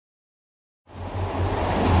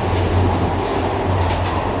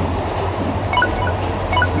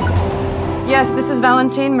Yes, this is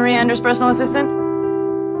Valentine, Maria Ender's personal assistant.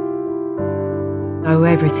 I owe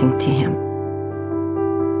everything to him.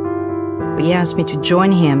 He asked me to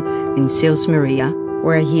join him in Sils Maria,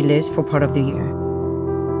 where he lives for part of the year.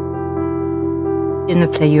 In the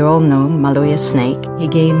play you all know, Maloya Snake, he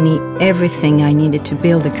gave me everything I needed to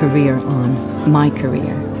build a career on, my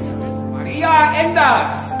career. Maria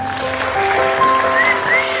Enders!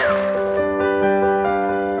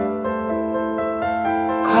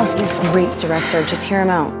 He's a great director. Just hear him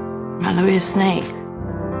out. Maloya Snake.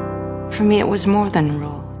 For me, it was more than a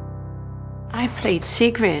role. I played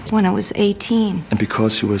Sigrid when I was 18. And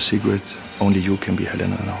because you were Sigrid, only you can be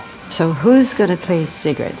Helena now. So who's gonna play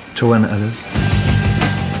Sigrid? JoAnn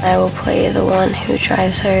Alice. I will play the one who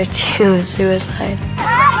drives her to suicide.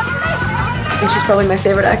 I think she's probably my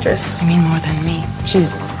favorite actress. I mean more than me.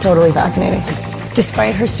 She's totally fascinating.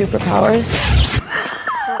 Despite her superpowers.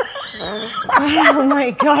 Oh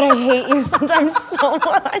my God, I hate you sometimes so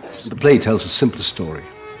much. The play tells a simple story.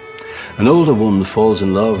 An older woman falls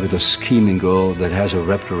in love with a scheming girl that has her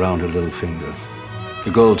wrapped around her little finger.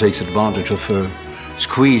 The girl takes advantage of her,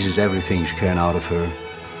 squeezes everything she can out of her,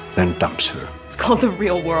 then dumps her. It's called the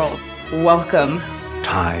real world. Welcome.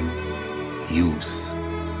 Time, youth.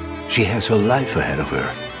 She has her life ahead of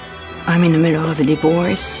her. I'm in the middle of a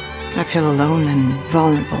divorce. I feel alone and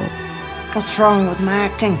vulnerable. What's wrong with my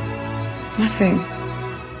acting? Nothing.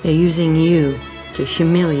 They're using you to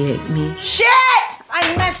humiliate me. Shit!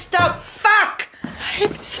 I messed up. Fuck! I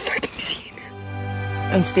hate this fucking scene.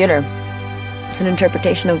 It's theater. It's an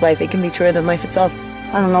interpretation of life. It can be truer than life itself.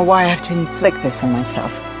 I don't know why I have to inflict this on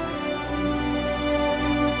myself.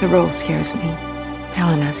 The role scares me.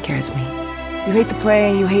 Helena scares me. You hate the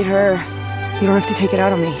play, you hate her. You don't have to take it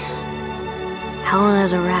out on me.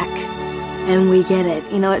 Helena's a wreck, and we get it.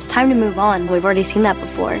 You know, it's time to move on. We've already seen that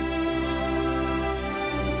before.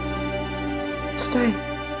 Stay.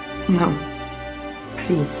 No.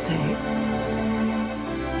 Please stay.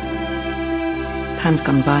 Time's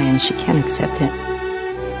gone by and she can't accept it.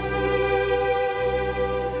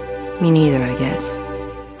 Me neither, I guess.